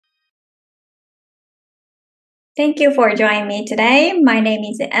Thank you for joining me today. My name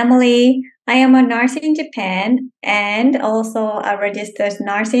is Emily. I am a nurse in Japan and also a registered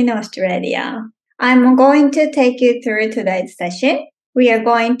nurse in Australia. I'm going to take you through today's session. We are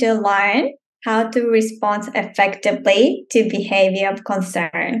going to learn how to respond effectively to behavior of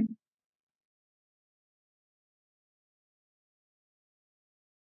concern.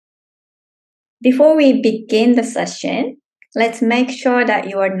 Before we begin the session, let's make sure that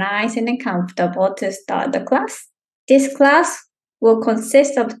you are nice and comfortable to start the class. This class will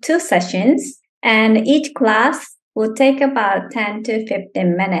consist of 2 sessions, and each class will take about 10 to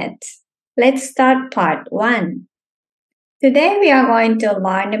 15 minutes. Let's start part 1. Today we are going to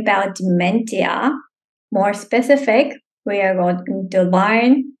learn about dementia. More specific, we are going to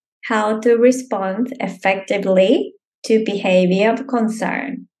learn how to respond effectively to behavior of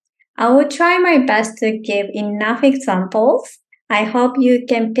concern. I will try my best to give enough examples. I hope you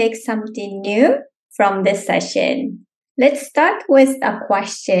can pick something new from this session. Let's start with a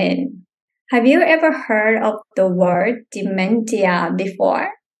question. Have you ever heard of the word dementia before?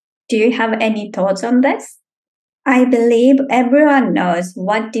 Do you have any thoughts on this? I believe everyone knows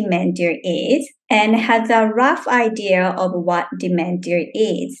what dementia is and has a rough idea of what dementia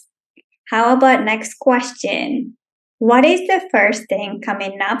is. How about next question? What is the first thing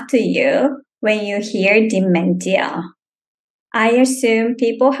coming up to you when you hear dementia? I assume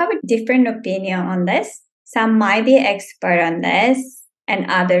people have a different opinion on this. Some might be expert on this and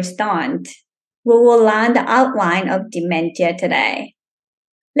others don't. We will learn the outline of dementia today.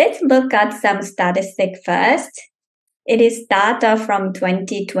 Let's look at some statistics first. It is data from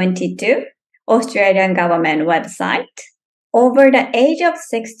 2022 Australian government website. Over the age of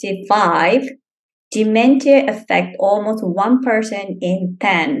 65, dementia affects almost 1 person in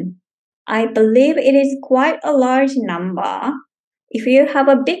 10. I believe it is quite a large number. If you have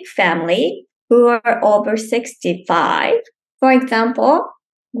a big family who are over 65, for example,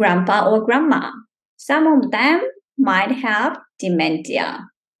 grandpa or grandma, some of them might have dementia.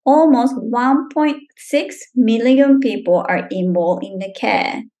 Almost 1.6 million people are involved in the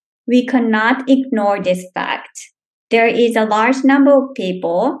care. We cannot ignore this fact. There is a large number of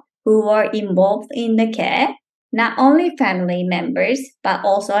people who are involved in the care, not only family members, but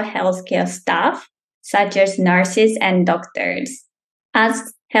also healthcare staff, such as nurses and doctors.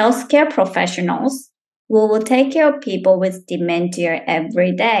 As healthcare professionals, we will take care of people with dementia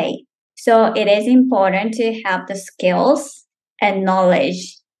every day. So it is important to have the skills and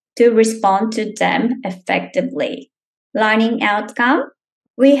knowledge to respond to them effectively. Learning outcome.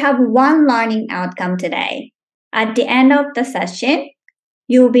 We have 1 learning outcome today. At the end of the session,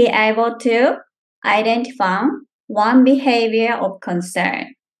 you'll be able to identify 1 behavior of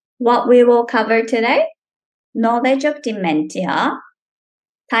concern. What we will cover today? Knowledge of dementia,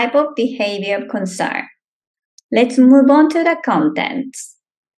 type of behavior of concern. Let's move on to the contents.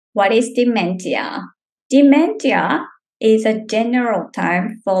 What is dementia? Dementia is a general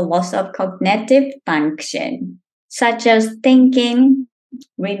term for loss of cognitive function, such as thinking,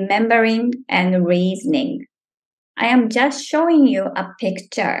 remembering, and reasoning. I am just showing you a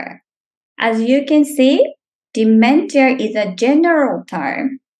picture. As you can see, dementia is a general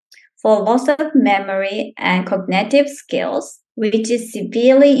term for loss of memory and cognitive skills, which is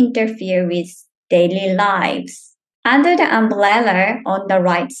severely interfere with daily lives. Under the umbrella on the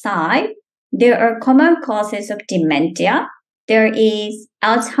right side, there are common causes of dementia. There is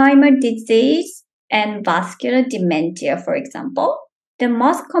Alzheimer's disease and vascular dementia, for example. The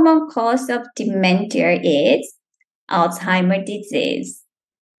most common cause of dementia is Alzheimer's disease.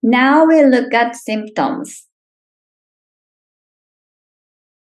 Now we look at symptoms.